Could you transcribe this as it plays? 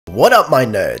What up, my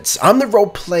nerds? I'm the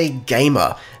roleplay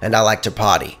gamer, and I like to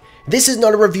party. This is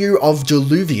not a review of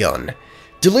Diluvion.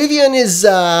 Diluvion is,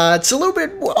 it's a little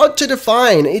bit odd to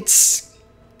define. It's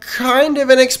kind of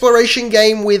an exploration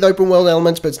game with open world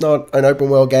elements, but it's not an open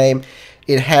world game.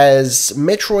 It has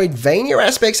Metroidvania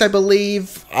aspects, I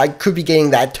believe. I could be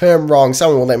getting that term wrong.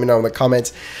 Someone will let me know in the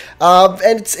comments.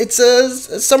 And it's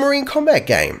a submarine combat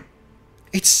game.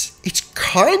 It's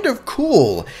kind of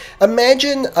cool.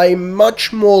 Imagine a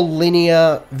much more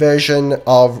linear version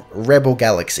of Rebel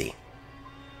Galaxy.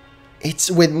 It's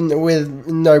with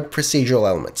no procedural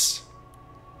elements.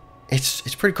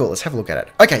 It's pretty cool. Let's have a look at it.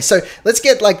 Okay, so let's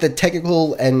get like the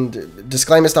technical and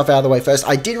disclaimer stuff out of the way first.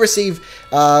 I did receive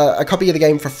a copy of the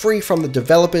game for free from the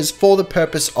developers for the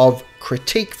purpose of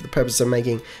critique, for the purpose of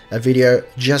making a video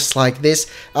just like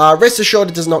this. Rest assured,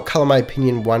 it does not color my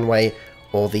opinion one way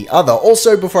or the other.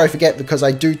 Also, before I forget, because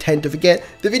I do tend to forget,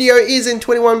 the video is in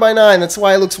 21:9. That's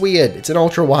why it looks weird. It's an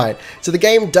ultra wide. So the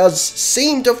game does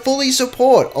seem to fully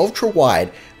support ultra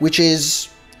wide, which is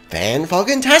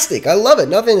fan-fucking-tastic. I love it.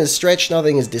 Nothing is stretched,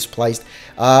 nothing is displaced.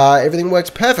 Everything works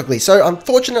perfectly. So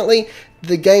unfortunately,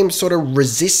 the game sort of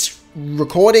resists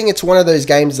recording. It's one of those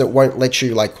games that won't let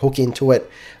you like hook into it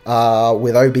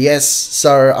with OBS.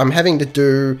 So I'm having to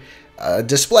do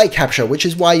display capture, which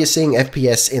is why you're seeing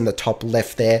FPS in the top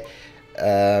left there.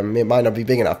 It might not be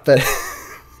big enough, but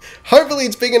hopefully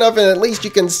it's big enough and at least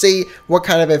you can see what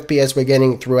kind of FPS we're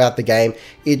getting throughout the game.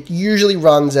 It usually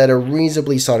runs at a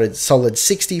reasonably solid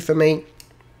 60 for me.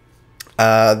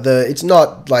 It's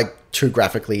not like too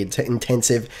graphically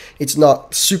intensive. It's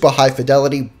not super high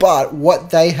fidelity, but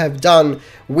what they have done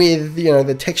with, you know,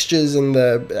 the textures and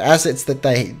the assets that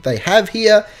they have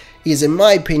here is, in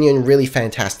my opinion, really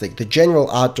fantastic. The general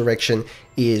art direction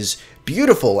is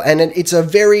beautiful, and it's a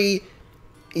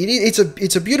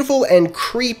beautiful and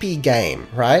creepy game,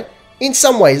 right? In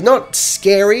some ways, not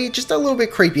scary, just a little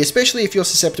bit creepy, especially if you're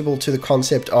susceptible to the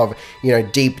concept of, you know,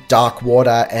 deep, dark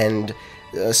water and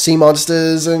sea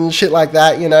monsters and shit like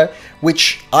that, you know,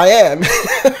 which I am.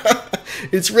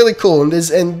 It's really cool,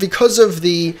 and because of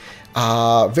the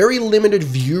very limited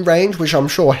view range, which I'm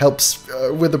sure helps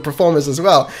with the performance as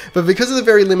well, but because of the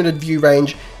very limited view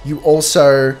range, you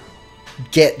also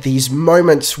get these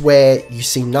moments where you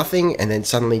see nothing and then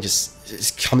suddenly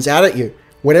just comes out at you.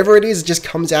 Whatever it is, just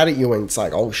comes out at you and it's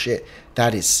like, oh shit,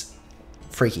 that is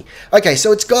freaky. Okay,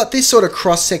 so it's got this sort of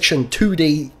cross-section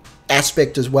 2D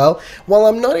aspect as well. While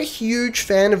I'm not a huge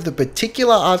fan of the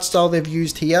particular art style they've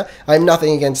used here, I have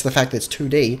nothing against the fact that it's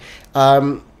 2D.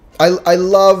 I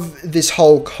love this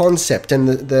whole concept and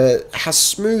the how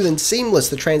smooth and seamless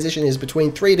the transition is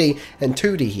between 3D and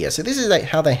 2D here. So this is like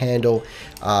how they handle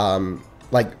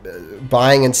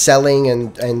buying and selling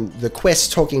and the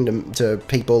quests, talking to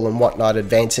people and whatnot,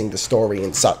 advancing the story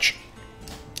and such.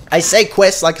 I say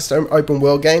quests like it's an open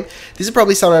world game. This is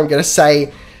probably something I'm going to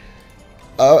say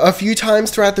a few times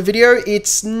throughout the video.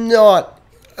 It's not...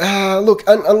 look,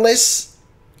 unless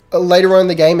later on in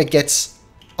the game it gets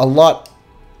a lot,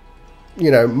 you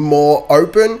know, more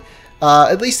open.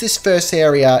 At least this first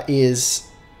area is...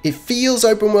 It feels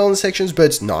open world in sections, but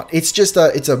it's not. It's just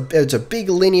it's a big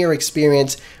linear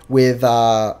experience with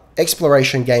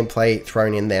exploration gameplay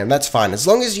thrown in there, and that's fine as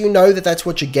long as you know that that's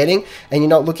what you're getting, and you're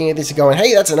not looking at this and going,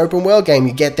 "Hey, that's an open world game."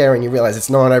 You get there and you realize it's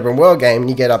not an open world game, and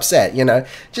you get upset. You know,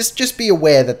 just be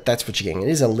aware that that's what you're getting.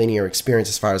 It is a linear experience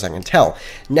as far as I can tell.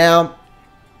 Now,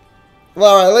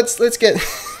 all right, let's get.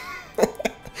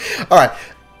 All right,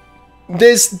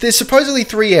 there's supposedly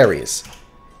 3 areas.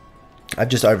 I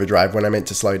just overdrive when I meant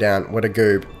to slow down. What a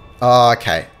goob. Oh,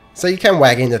 okay. So you can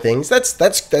wag into things. I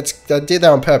did that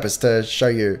on purpose to show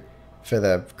you for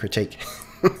the critique.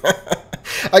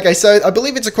 Okay, so I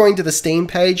believe it's according to the Steam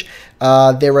page.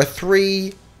 There are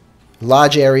 3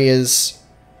 large areas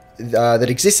that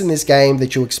exist in this game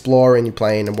that you explore and you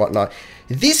play in and whatnot.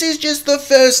 This is just the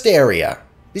first area.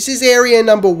 This is area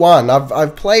number 1.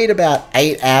 I've played about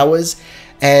 8 hours.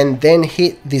 And then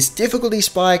hit this difficulty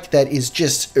spike that is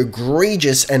just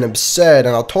egregious and absurd.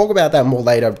 And I'll talk about that more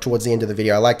later towards the end of the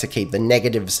video. I like to keep the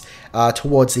negatives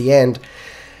towards the end.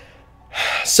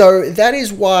 So that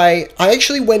is why I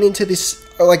actually went into this,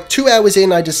 like 2 hours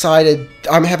in, I decided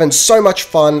I'm having so much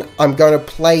fun. I'm going to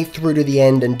play through to the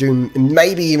end and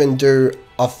maybe even do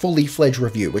a fully fledged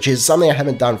review, which is something I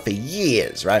haven't done for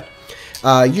years, right?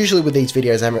 Usually with these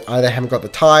videos, I either haven't got the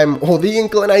time or the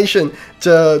inclination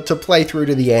to play through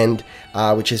to the end,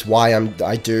 which is why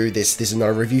I do this. This is not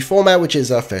a review format, which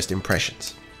is first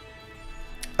impressions.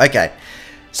 Okay,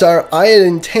 so I had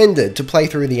intended to play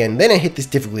through the end. Then I hit this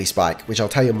difficulty spike, which I'll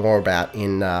tell you more about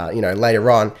in you know, later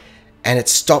on. and it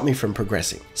stopped me from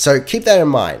progressing. So keep that in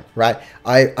mind, right?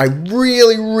 I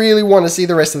really, really want to see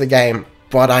the rest of the game,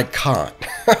 but I can't.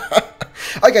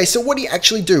 Okay, so what do you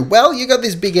actually do? Well, you got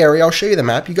this big area. I'll show you the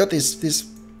map. You got this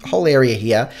whole area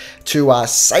here to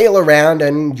sail around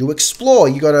and you explore.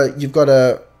 You've got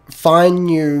to find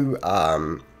new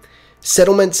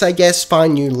settlements, I guess,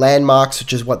 find new landmarks,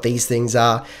 which is what these things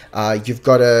are. You've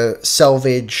got to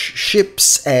salvage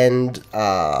ships and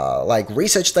like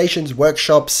research stations,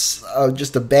 workshops,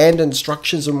 just abandoned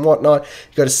structures and whatnot.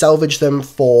 You've got to salvage them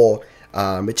for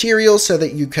materials so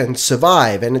that you can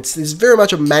survive, and there's very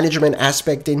much a management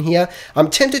aspect in here. I'm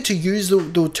tempted to use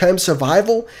the term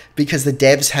survival because the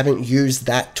devs haven't used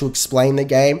that to explain the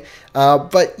game,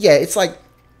 but yeah, it's like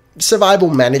survival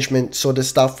management sort of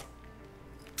stuff.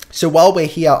 So while we're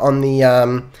here on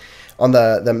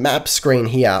the map screen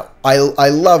here, I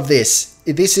love this.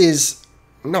 This is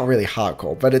not really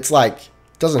hardcore, but it's like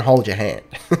doesn't hold your hand.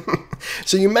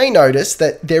 So you may notice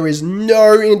that there is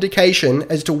no indication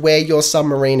as to where your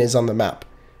submarine is on the map,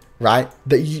 right?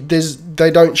 They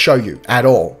don't show you at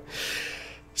all.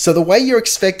 So the way you're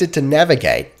expected to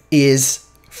navigate is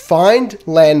find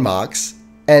landmarks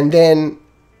and then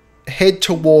head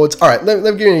towards... All right, let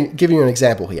me give you an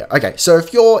example here. Okay, so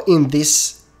if you're in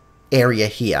this area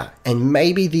here, and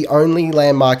maybe the only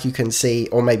landmark you can see,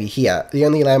 or maybe here, the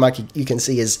only landmark you can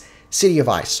see is City of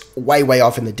Ice, way, way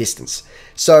off in the distance.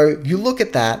 So you look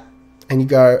at that and you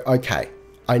go, okay,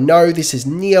 I know this is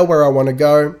near where I want to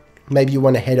go. Maybe you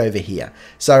want to head over here.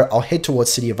 So I'll head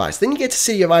towards City of Ice. Then you get to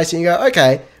City of Ice and you go,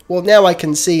 okay, well now I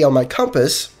can see on my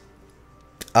compass,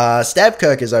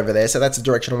 Stavkirk is over there, so that's the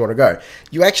direction I want to go.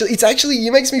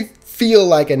 It makes me feel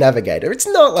like a navigator. It's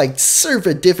not like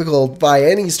super difficult by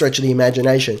any stretch of the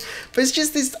imagination, but it's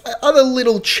just this other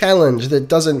little challenge that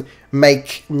doesn't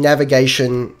make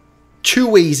navigation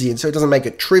too easy, and so it doesn't make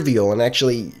it trivial, and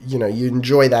actually, you know, you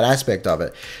enjoy that aspect of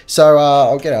it. So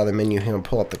I'll get out of the menu here and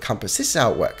pull up the compass. This is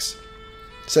how it works.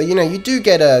 So, you know, you do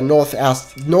get a north,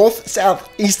 south,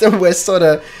 east, and west sort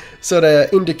of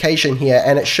indication here,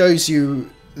 and it shows you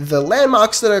the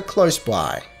landmarks that are close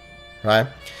by, right?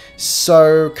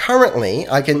 So currently,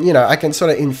 I can sort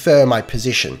of infer my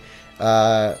position.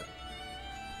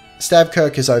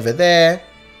 Stavkirk is over there.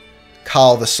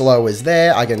 Carl the Slow is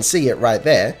there. I can see it right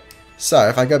there. So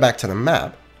if I go back to the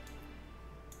map,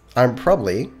 I'm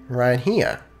probably right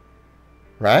here,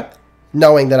 right?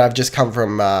 Knowing that I've just come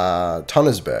from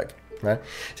Tonnersberg, right?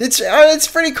 It's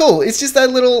pretty cool. It's just that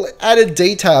little added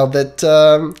detail that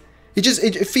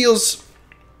it feels,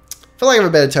 for lack of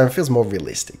a better term, it feels more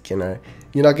realistic, you know?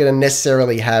 You're not going to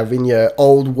necessarily have in your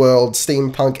old world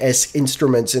steampunk-esque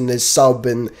instruments in this sub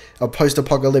and a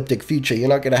post-apocalyptic future. You're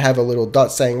not going to have a little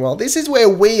dot saying, well, this is where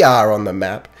we are on the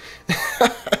map.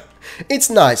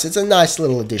 It's nice. It's a nice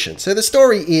little addition. So the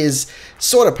story is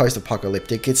sort of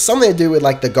post-apocalyptic. It's something to do with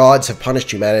like the gods have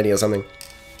punished humanity or something.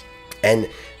 And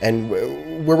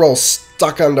we're all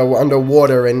stuck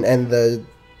underwater and the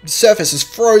surface is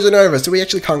frozen over, so we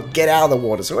actually can't get out of the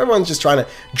water. So everyone's just trying to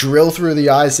drill through the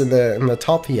ice in the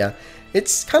top here.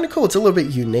 It's kind of cool. It's a little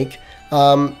bit unique.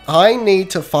 I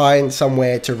need to find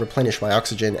somewhere to replenish my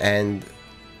oxygen and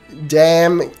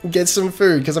get some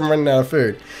food because I'm running out of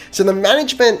food. So the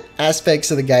management aspects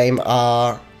of the game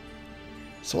are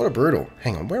sort of brutal.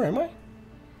 Hang on, where am I?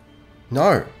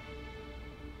 No.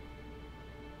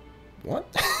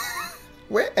 What?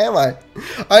 Where am I?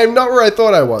 I am not where I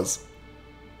thought I was.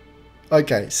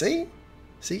 Okay, see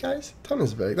guys?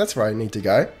 Tonnersberg, that's where I need to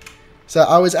go. So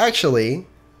I was actually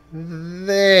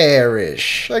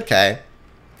there-ish. Okay.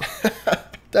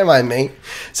 Don't mind me.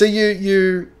 So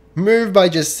you move by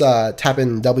just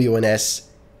tapping W and S,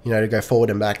 you know, to go forward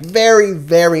and back. Very,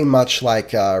 very much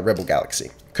like Rebel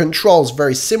Galaxy. Controls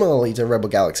very similarly to Rebel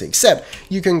Galaxy, except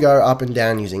you can go up and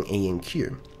down using E and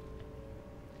Q.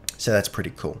 So that's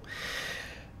pretty cool.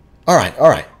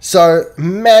 Alright. So,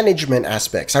 management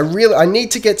aspects. I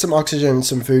need to get some oxygen and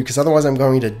some food, because otherwise I'm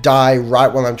going to die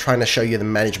right while I'm trying to show you the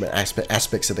management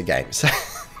aspects of the game. So,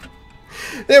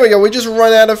 there we go. We just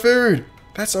run out of food.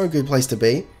 That's not a good place to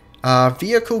be.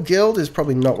 Vehicle guild is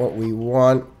probably not what we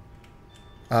want.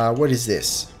 What is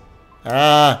this?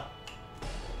 So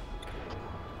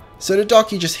to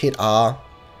dock, you just hit R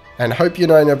and hope you're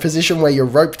not in a position where your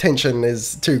rope tension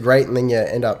is too great and then you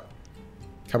end up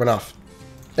coming off.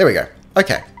 There we go.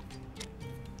 Okay.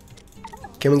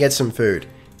 Can we get some food?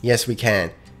 Yes, we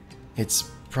can. It's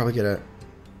probably gonna...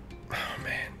 Oh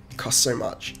man, it costs so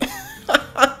much.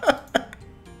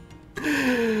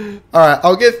 Alright,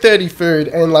 I'll get 30 food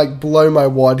and like blow my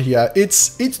wad here.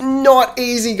 It's not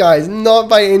easy, guys. Not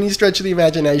by any stretch of the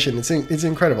imagination. It's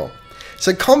incredible.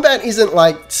 So combat isn't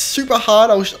like super hard.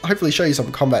 I'll hopefully show you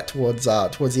some combat towards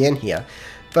the end here.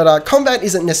 But combat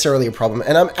isn't necessarily a problem.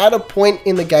 And I'm at a point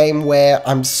in the game where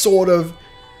I'm sort of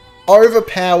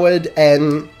overpowered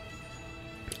and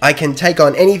I can take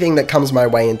on anything that comes my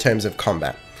way in terms of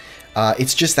combat.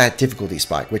 It's just that difficulty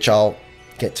spike, which I'll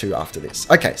get to after this.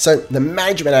 Okay, so the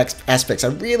management aspects, I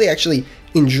really actually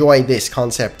enjoy this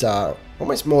concept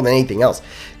almost more than anything else.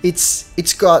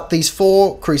 It's got these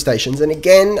 4 crew stations, and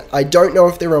again, I don't know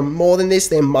if there are more than this.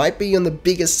 There might be on the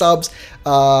bigger subs.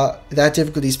 That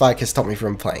difficulty spike has stopped me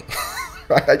from playing.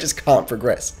 Right, I just can't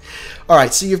progress. All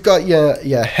right, so you've got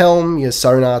your helm, your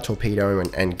sonar, torpedo,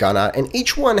 and gunner, and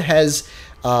each one has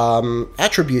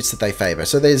attributes that they favor.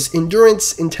 So there's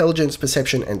endurance, intelligence,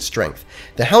 perception, and strength.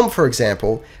 The helm, for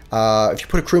example, if you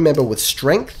put a crew member with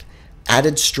strength,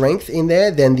 added strength in there,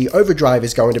 then the overdrive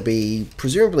is going to be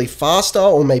presumably faster,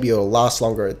 or maybe it'll last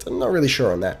longer. I'm not really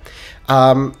sure on that.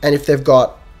 And if they've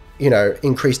got, you know,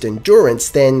 increased endurance,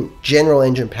 then general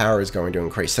engine power is going to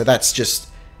increase. So that's just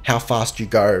how fast you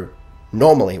go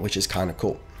normally, which is kind of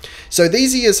cool. So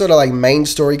these are your sort of like main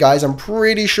story guys. I'm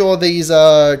pretty sure these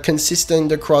are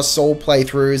consistent across all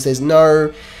playthroughs. There's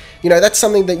no, you know, that's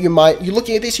something that you're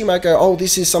looking at this, you might go, oh,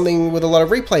 this is something with a lot of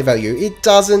replay value. It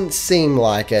doesn't seem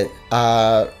like it.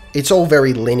 It's all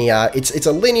very linear. It's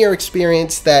a linear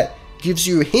experience that gives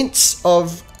you hints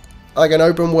of like an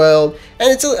open world,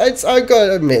 and it's I've got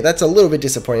to admit, that's a little bit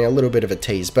disappointing, a little bit of a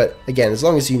tease, but again, as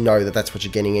long as you know that that's what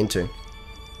you're getting into.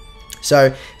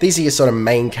 So these are your sort of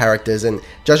main characters, and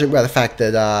judging by the fact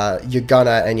that your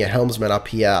gunner and your helmsman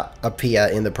appear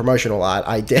in the promotional art,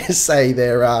 I dare say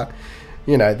they're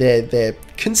you know, they're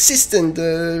consistent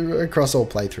across all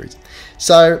playthroughs.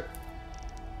 So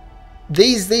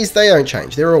these they don't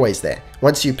change. They're always there.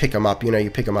 Once you pick them up, you know,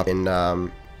 you pick them up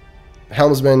in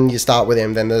helmsman, you start with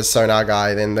him, then the sonar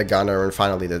guy, then the gunner, and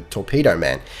finally the torpedo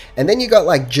man. And then you got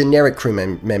like generic crew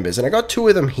members, and I got 2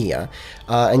 of them here,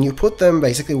 and you put them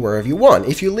basically wherever you want.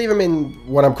 If you leave them in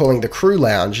what I'm calling the crew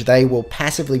lounge, they will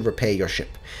passively repair your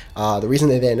ship. The reason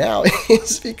they're there now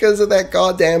is because of that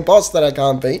goddamn boss that I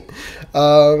can't beat.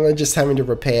 I'm just having to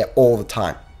repair all the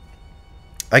time.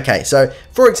 Okay, so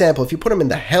for example, if you put them in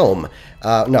the helm,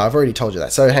 no, I've already told you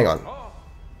that. So hang on.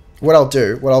 What I'll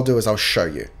do is I'll show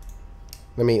you.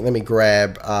 Let me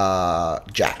grab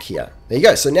Jack here. There you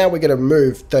go. So now we're going to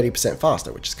move 30%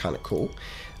 faster, which is kind of cool.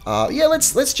 Yeah,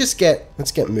 let's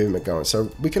get movement going. So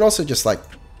we can also just like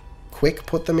quick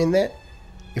put them in there.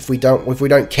 If we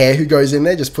don't care who goes in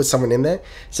there, just put someone in there.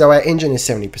 So our engine is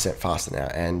 70% faster now,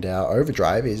 and our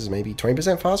overdrive is maybe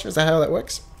 20% faster. Is that how that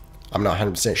works? I'm not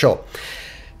 100% sure.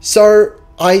 So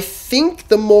I think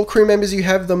the more crew members you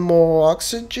have, the more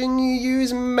oxygen you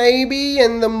use, maybe,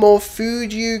 and the more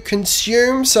food you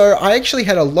consume. So I actually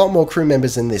had a lot more crew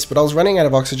members than this, but I was running out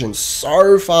of oxygen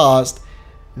so fast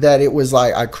that it was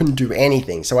like I couldn't do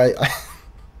anything. So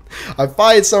I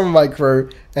fired some of my crew,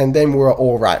 and then we're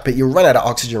all right. But you run out of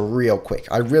oxygen real quick.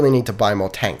 I really need to buy more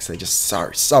tanks. They're just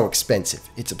so expensive.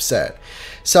 It's absurd.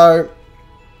 So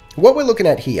what we're looking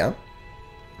at here,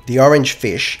 the orange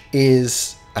fish,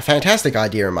 is a fantastic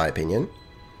idea in my opinion.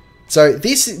 So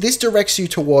this directs you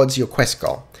towards your quest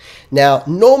goal. Now,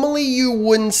 normally you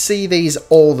wouldn't see these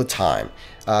all the time.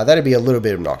 That'd be a little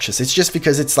bit obnoxious. It's just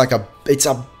because it's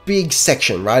a big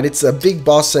section, right? It's a big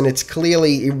boss, and it's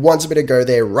clearly, it wants me to go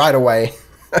there right away.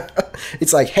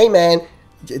 It's like, hey man,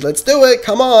 let's do it.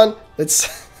 Come on, let's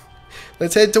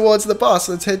head towards the boss.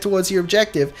 Let's head towards your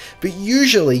objective. But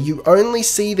usually, you only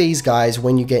see these guys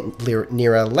when you get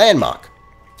near a landmark.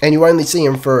 And you only see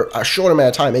them for a short amount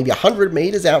of time, maybe 100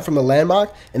 meters out from the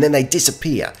landmark, and then they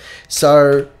disappear.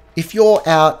 So if you're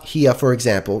out here, for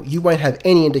example, you won't have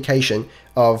any indication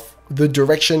of the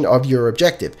direction of your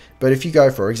objective. But if you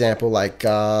go, for example, like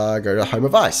go to Home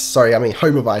of Ice. Sorry, I mean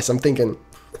Home of Ice. I'm thinking,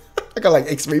 I got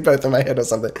like X Rebirth in my head or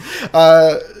something.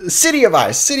 City of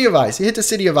Ice. You hit the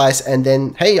City of Ice, and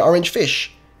then, hey, orange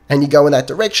fish. And you go in that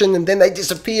direction, and then they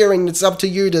disappear, and it's up to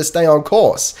you to stay on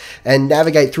course and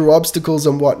navigate through obstacles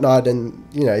and whatnot, and,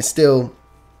 you know, still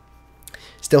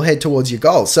head towards your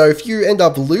goal. So if you end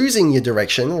up losing your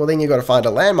direction, well, then you've got to find a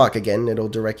landmark again. It'll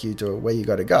direct you to where you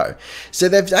got to go. So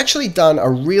they've actually done a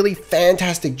really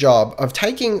fantastic job of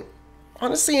taking,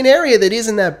 honestly, an area that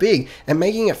isn't that big and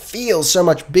making it feel so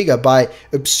much bigger by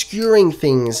obscuring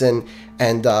things and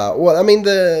well, I mean,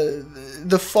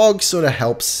 the fog sort of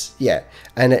helps, yeah,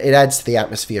 and it adds to the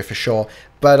atmosphere for sure.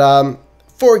 But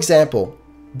for example,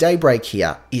 Daybreak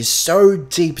here is so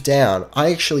deep down,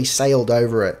 I actually sailed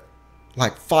over it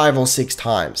like 5 or 6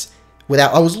 times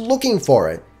without, I was looking for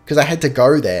it because I had to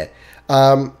go there.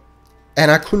 And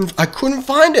I couldn't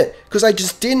find it because I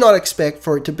just did not expect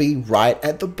for it to be right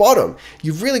at the bottom.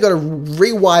 You've really got to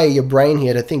rewire your brain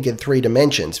here to think in 3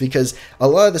 dimensions, because a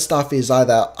lot of the stuff is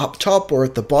either up top or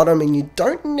at the bottom, and you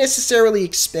don't necessarily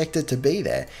expect it to be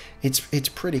there. It's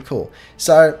pretty cool.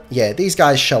 So yeah, these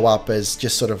guys show up as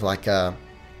just sort of like an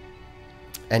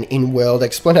in-world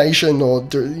explanation, or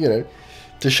to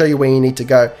show you where you need to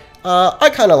go. I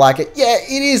kind of like it. Yeah,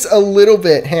 it is a little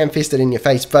bit ham-fisted in your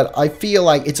face, but I feel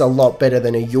like it's a lot better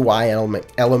than a UI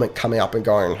element coming up and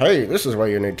going, hey, this is where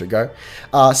you need to go.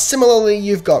 Similarly,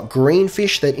 you've got green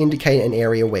fish that indicate an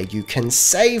area where you can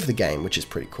save the game, which is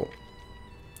pretty cool.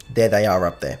 There they are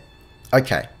up there.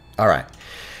 Okay, alright.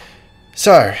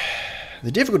 So,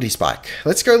 the difficulty spike.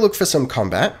 Let's go look for some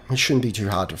combat, which shouldn't be too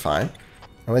hard to find.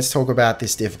 And let's talk about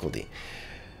this difficulty.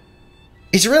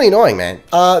 It's really annoying, man.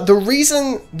 The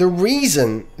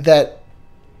reason that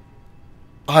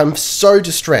I'm so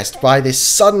distressed by this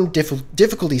sudden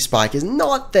difficulty spike is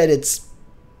not that it's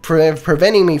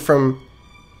preventing me from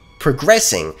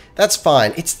progressing. That's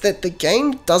fine. It's that the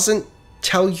game doesn't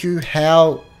tell you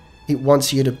how it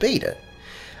wants you to beat it.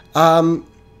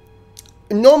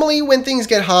 Normally, when things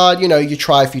get hard, you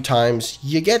try a few times,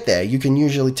 you get there. You can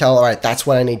usually tell, all right, that's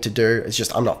what I need to do. It's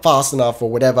just I'm not fast enough or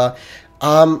whatever.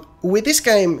 With this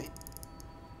game,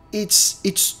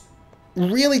 it's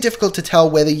really difficult to tell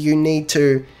whether you need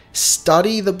to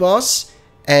study the boss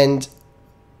and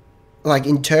like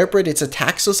interpret its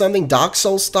attacks or something, Dark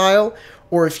Souls style,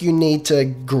 or if you need to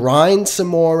grind some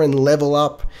more and level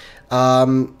up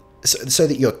so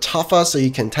that you're tougher, so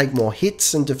you can take more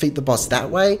hits and defeat the boss that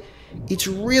way. It's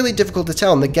really difficult to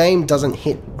tell, and the game doesn't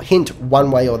hint one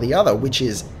way or the other, which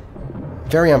is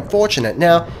very unfortunate.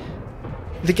 Now,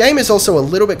 the game is also a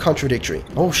little bit contradictory.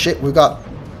 Oh shit, we've got...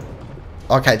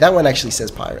 Okay, that one actually says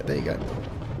pirate. There you go.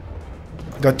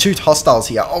 Got 2 hostiles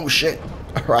here. Oh shit.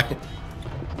 Alright.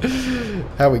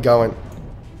 How are we going?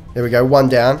 There we go. 1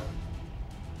 down.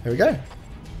 There we go.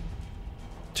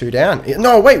 2 down.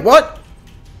 No, wait, what?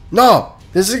 No,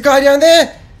 there's a guy down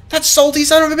there. That salty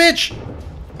son of a bitch.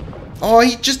 Oh,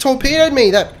 he just torpedoed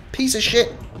me, that piece of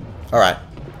shit. Alright.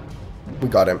 We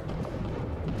got him.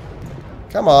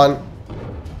 Come on.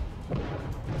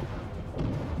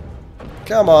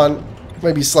 Come on.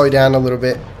 Maybe slow down a little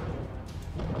bit.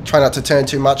 Try not to turn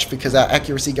too much because our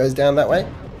accuracy goes down that way.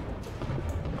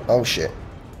 Oh shit.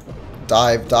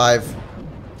 Dive, dive.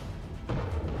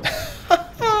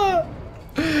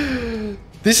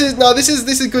 This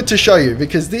is good to show you,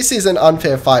 because this is an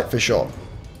unfair fight for sure.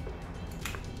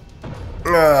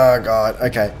 Oh god,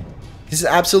 okay. This is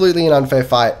absolutely an unfair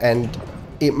fight, and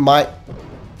it might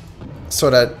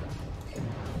sort of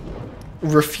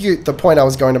refute the point I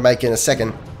was going to make in a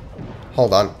second.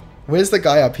 Hold on. Where's the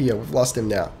guy up here? We've lost him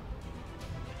now.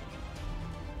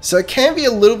 So it can be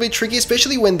a little bit tricky,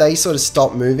 especially when they sort of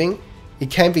stop moving. It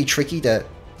can be tricky to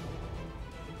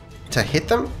hit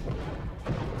them.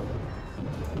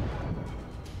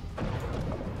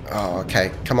 Oh,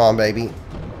 okay. Come on, baby.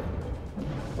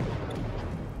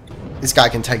 This guy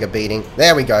can take a beating.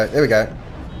 There we go. There we go.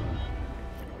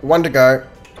 1 to go.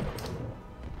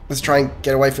 Let's try and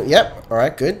get away from... Yep.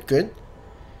 Alright, good, good.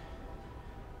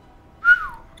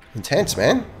 Intense,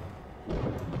 man.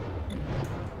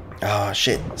 Oh,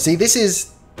 shit. See,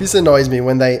 this annoys me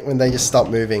when they just stop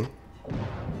moving.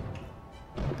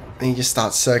 And you just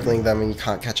start circling them and you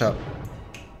can't catch up.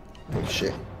 Oh,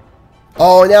 shit.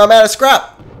 Oh, now I'm out of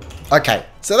scrap. Okay,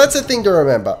 so that's a thing to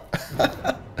remember.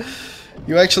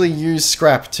 You actually use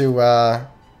scrap to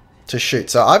shoot.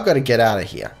 So I've got to get out of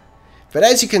here. But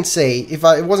as you can see, if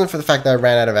it wasn't for the fact that I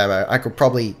ran out of ammo, I could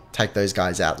probably take those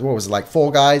guys out. What was it, like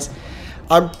 4 guys?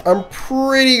 I'm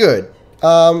pretty good.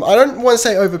 I don't want to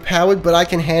say overpowered, but I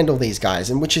can handle these guys,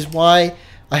 and which is why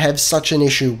I have such an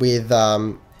issue with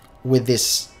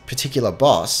this particular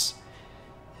boss.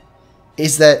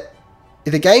 Is that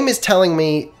the game is telling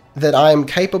me that I am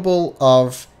capable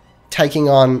of taking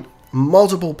on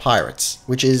multiple pirates,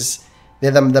 which is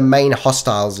they're the main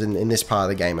hostiles in this part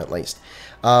of the game, at least.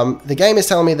 The game is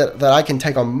telling me that I can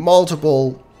take on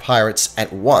multiple pirates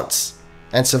at once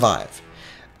and survive.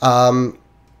 And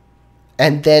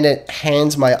then it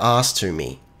hands my ass to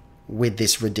me with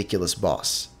this ridiculous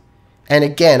boss. And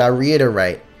again, I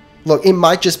reiterate, look, it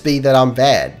might just be that I'm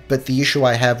bad, but the issue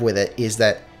I have with it is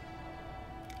that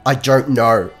I don't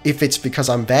know if it's because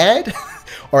I'm bad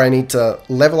or I need to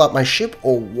level up my ship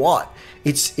or what.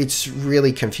 It's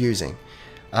really confusing.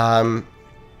 And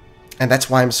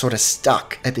that's why I'm sort of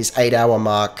stuck at this 8-hour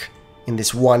mark in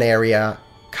this one area,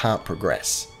 can't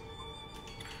progress.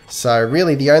 So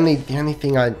really the only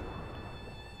thing I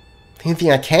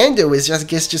can do is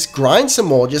just grind some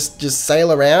more, just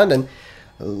sail around and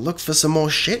look for some more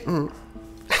shit, and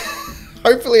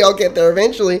hopefully I'll get there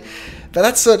eventually. But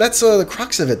that's sort of the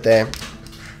crux of it there.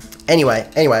 Anyway,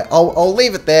 I'll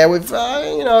leave it there. We've,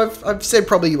 you know, I've said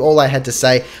probably all I had to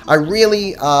say. I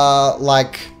really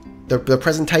like the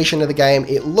presentation of the game.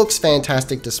 It looks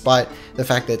fantastic despite the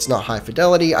fact that it's not high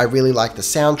fidelity. I really like the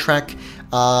soundtrack.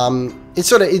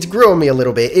 It grew on me a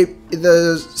little bit.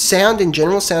 The sound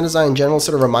design in general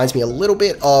sort of reminds me a little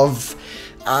bit of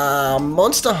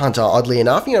Monster Hunter, oddly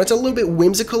enough. You know, it's a little bit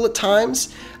whimsical at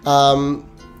times, and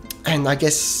I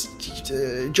guess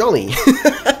jolly.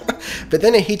 But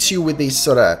then it hits you with these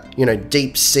sort of, you know,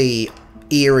 deep sea,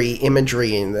 eerie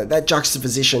imagery, and that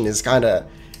juxtaposition is kind of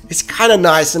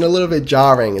nice and a little bit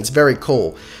jarring. It's very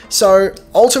cool. So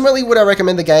ultimately, would I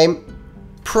recommend the game?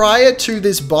 Prior to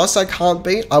this boss I can't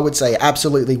beat, I would say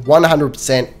absolutely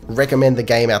 100% recommend the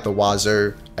game out the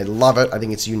wazoo. I love it. I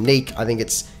think it's unique. I think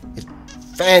it's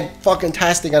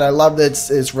fan-fucking-tastic, and I love that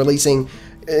it's releasing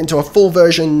into a full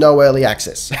version, no early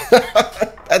access.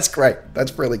 That's great.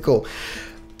 That's really cool.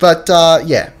 But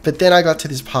yeah, but then I got to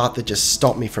this part that just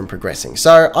stopped me from progressing.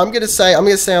 So I'm gonna stay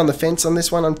on the fence on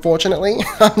this one, unfortunately.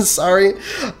 I'm sorry.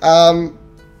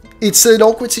 It's an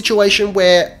awkward situation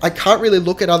where I can't really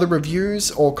look at other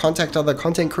reviews or contact other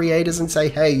content creators and say,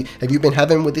 hey, have you been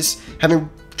having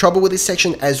trouble with this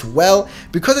section as well?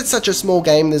 Because it's such a small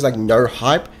game, there's like no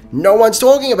hype. No one's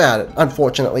talking about it,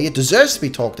 unfortunately. It deserves to be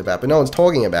talked about, but no one's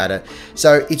talking about it.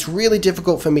 So it's really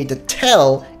difficult for me to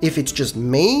tell if it's just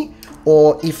me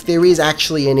or if there is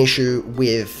actually an issue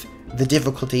with the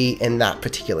difficulty in that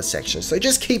particular section. So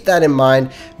just keep that in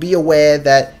mind. Be aware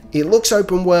that it looks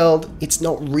open world. It's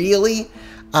not really.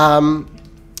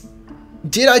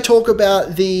 Did I talk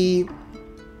about the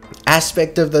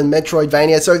aspect of the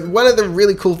Metroidvania? So one of the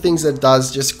really cool things that it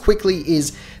does, just quickly,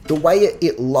 is the way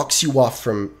it locks you off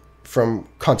from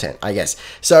content, I guess.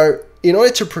 So in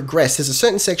order to progress, there's a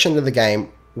certain section of the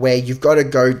game where you've got to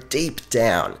go deep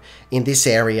down in this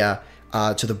area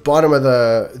to the bottom of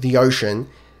the ocean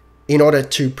in order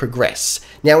to progress.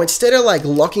 Now, instead of like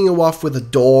locking you off with a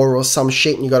door or some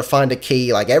shit and you got to find a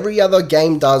key like every other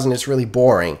game does, and it's really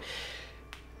boring,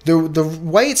 the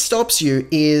way it stops you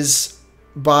is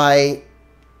by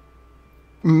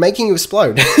making you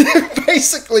explode.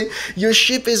 Basically, your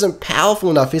ship isn't powerful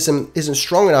enough, isn't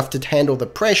strong enough to handle the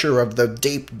pressure of the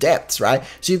deep depths, right?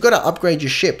 So you've got to upgrade your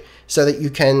ship so that you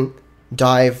can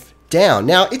dive down.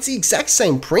 Now, it's the exact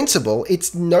same principle.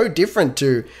 It's no different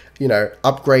to, you know,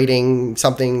 upgrading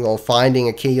something or finding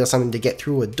a key or something to get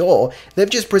through a door. They've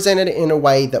just presented it in a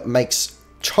way that makes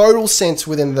total sense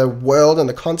within the world and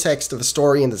the context of the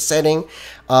story and the setting,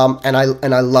 and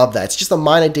I love that. It's just the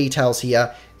minor details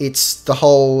here. It's the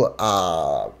whole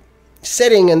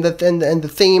setting and the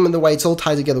theme and the way it's all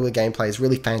tied together with gameplay is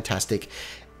really fantastic.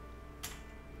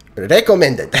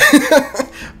 Recommended.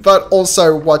 But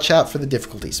also watch out for the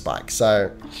difficulty spike.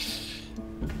 So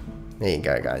there you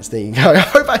go, guys. There you go. I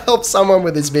hope I helped someone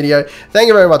with this video. Thank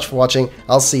you very much for watching.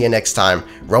 I'll see you next time.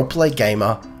 Roleplay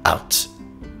Gamer out.